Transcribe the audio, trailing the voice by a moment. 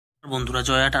বন্ধুরা,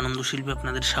 জয়াট আনন্দ শিল্পে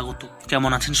আপনাদের স্বাগত।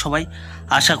 কেমন আছেন সবাই?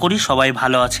 আশা করি সবাই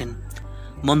ভালো আছেন।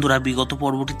 বন্ধুরা, বিগত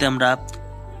পর্বটিতে আমরা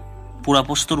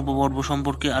পুরাপ্রস্তর উপপর্ব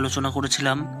সম্পর্কে আলোচনা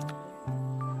করেছিলাম।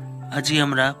 আজই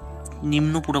আমরা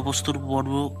নিম্ন পুরাপ্রস্তর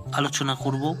উপপর্ব আলোচনা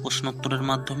করব প্রশ্নোত্তরের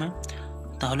মাধ্যমে।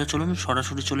 তাহলে চলুন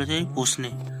সরাসরি চলে যাই প্রশ্নে।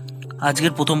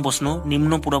 আজকের প্রথম প্রশ্ন,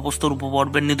 নিম্ন পুরাপ্রস্তর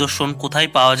উপপর্বের নিদর্শন কোথায়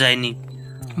পাওয়া যায়নি?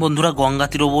 বন্ধুরা, গঙ্গা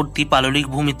তীরবর্তী পাললিক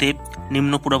ভূমিতে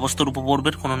নিম্ন পুরাপ্রস্তর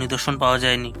উপপর্বের কোনো নিদর্শন পাওয়া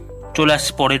যায়নি। চলে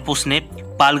আসছে পরের প্রশ্নে,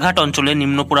 পালঘাট অঞ্চলে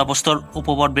নিম্ন পুরাপ্রস্তর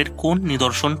উপপর্বের কোন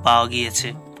নিদর্শন পাওয়া গিয়েছে?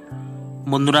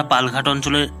 বন্ধুরা, পালঘাট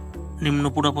অঞ্চলে নিম্ন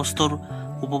পুরাপ্রস্তর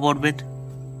উপপর্বের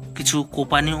কিছু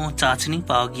কোপানি ও চাচনি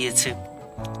পাওয়া গিয়েছে।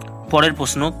 পরের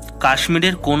প্রশ্ন,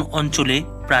 কাশ্মীরের কোন অঞ্চলে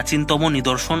প্রাচীনতম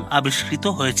নিদর্শন আবিষ্কৃত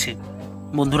হয়েছে?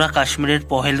 বন্ধুরা, কাশ্মীরের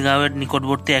পহেলগাঁওয়ের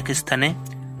নিকটবর্তী এক স্থানে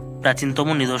প্রাচীনতম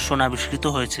নিদর্শন আবিষ্কৃত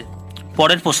হয়েছে।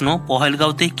 পরের প্রশ্ন,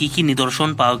 পহেলগাঁওতে কি কি নিদর্শন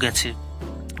পাওয়া গেছে?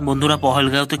 বন্ধুরা,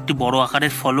 পহেলগাঁওতে একটি বড়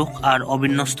আকারের ফলক আর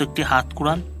অবিন্যস্ত একটি হাত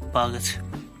কুড়াল পাওয়া গেছে।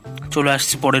 চলে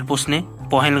আসছে পরের প্রশ্নে,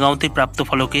 পহেলগাঁওতে প্রাপ্ত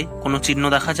ফলকে কোনো চিহ্ন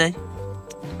দেখা যায়?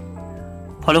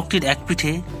 ফলকটির এক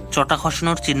পিঠে চটা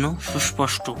খসানোর চিহ্ন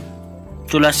সুস্পষ্ট।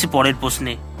 চলে আসছে পরের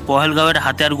প্রশ্নে, পহেলগাঁওয়ের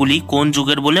হাতিয়ারগুলি কোন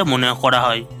যুগের বলে মনে করা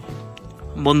হয়?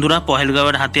 বন্ধুরা,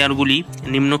 পহেলগাঁওয়ের হাতিয়ারগুলি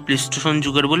নিম্ন প্লেস্টোসিন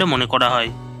যুগের বলে মনে করা হয়।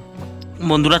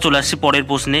 বন্ধুরা, চলে আসছে পরের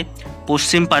প্রশ্নে,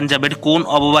 পশ্চিম পাঞ্জাবের কোন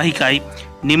অববাহিকায়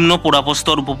নিম্ন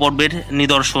পুরাপ্রস্তর উপপর্বের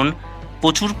নিদর্শন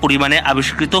প্রচুর পরিমাণে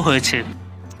আবিষ্কৃত হয়েছে?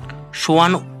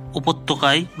 সোয়ান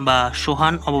উপত্যকায় বা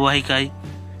সোহান অববাহিকায়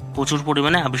প্রচুর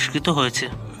পরিমাণে আবিষ্কৃত হয়েছে।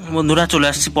 বন্ধুরা, চলে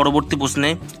আসছে পরবর্তী প্রশ্নে,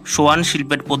 সোয়ান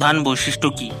শিল্পের প্রধান বৈশিষ্ট্য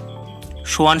কি?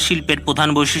 সোয়ান শিল্পের প্রধান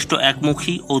বৈশিষ্ট্য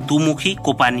একমুখী ও দুমুখী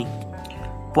কোপানি।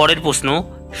 পরের প্রশ্ন,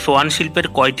 সোয়ান শিল্পের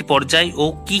কয়টি পর্যায় ও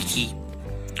কি কি?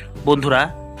 বন্ধুরা,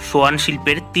 সোয়ান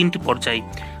শিল্পের 3টি পর্যায়,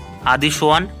 আদি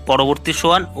সোয়ান, পরবর্তী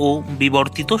সোয়ান ও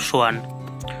বিবর্তিত সোয়ান।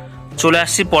 চলে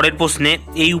আসছি পরের প্রশ্নে,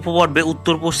 এই উপপর্বে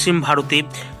উত্তর পশ্চিম ভারতে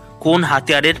কোন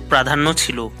হাতিয়ারের প্রাধান্য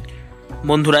ছিল?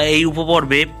 বন্ধুরা, এই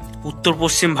উপপর্বে উত্তর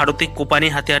পশ্চিম ভারতে কোপানি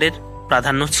হাতিয়ারের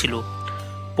প্রাধান্য ছিল।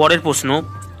 পরের প্রশ্ন,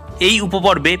 এই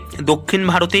উপপর্বে দক্ষিণ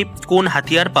ভারতে কোন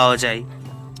হাতিয়ার পাওয়া যায়?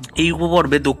 এই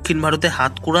উপপর্বে দক্ষিণ ভারতে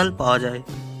হাত কুড়াল পাওয়া যায়।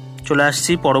 চলে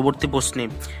আসছি পরবর্তী প্রশ্নে,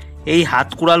 এই হাত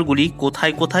কুড়ালগুলি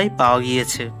কোথায় কোথায় পাওয়া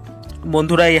গিয়েছে?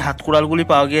 বন্ধুরা, এই হাত কুড়ালগুলি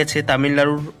পাওয়া গিয়েছে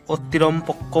তামিলনাড়ুর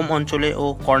অত্তিরম্পক্কম অঞ্চলে ও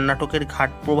কর্ণাটকের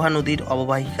ঘাটপ্রভা নদীর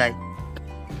অববাহিকায়।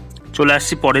 চলে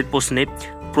আসছি পরের প্রশ্নে,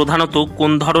 প্রধানত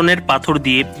কোন ধরনের পাথর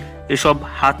দিয়ে এসব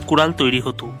হাত কুড়াল তৈরি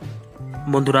হতো?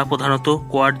 বন্ধুরা, প্রধানত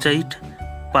কোয়ার্টজাইট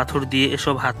পাথর দিয়ে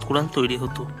এসব হাত কুড়াল তৈরি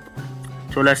হতো।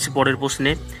 চলে আসছি পরের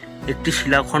প্রশ্নে, একটি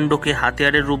শিলাখণ্ডকে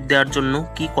হাতিয়ারের রূপ দেওয়ার জন্য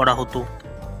কি করা হতো?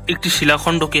 একটি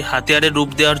শিলাখণ্ডকে হাতিয়ারের রূপ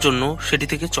দেওয়ার জন্য সেটি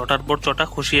থেকে চটার পর চটা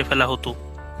খসিয়ে ফেলা হতো।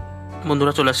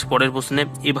 বন্ধুরা, চলে আসছে পরের প্রশ্নে,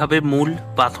 এভাবে মূল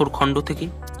পাথর খণ্ড থেকে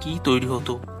কি তৈরি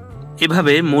হতো?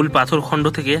 এভাবে মূল পাথর খণ্ড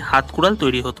থেকে হাত কুড়াল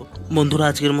তৈরি হতো। বন্ধুরা,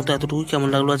 আজকের মতো এতটুকুই। কেমন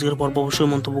লাগলো আজকের পর্ব অবশ্যই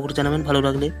মন্তব্য করে জানাবেন। ভালো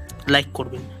লাগলে লাইক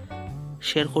করবেন,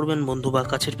 শেয়ার করবেন বন্ধু বা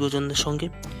কাছের প্রিয়জনদের সঙ্গে,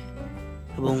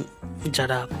 এবং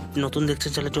যারা নতুন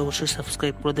দেখছেন চ্যানেলটি অবশ্যই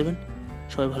সাবস্ক্রাইব করে দেবেন।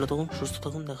 সবাই ভালো থাকুন, সুস্থ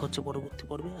থাকুন। দেখা হচ্ছে পরবর্তী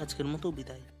পর্বে। আজকের মতো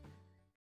বিদায়।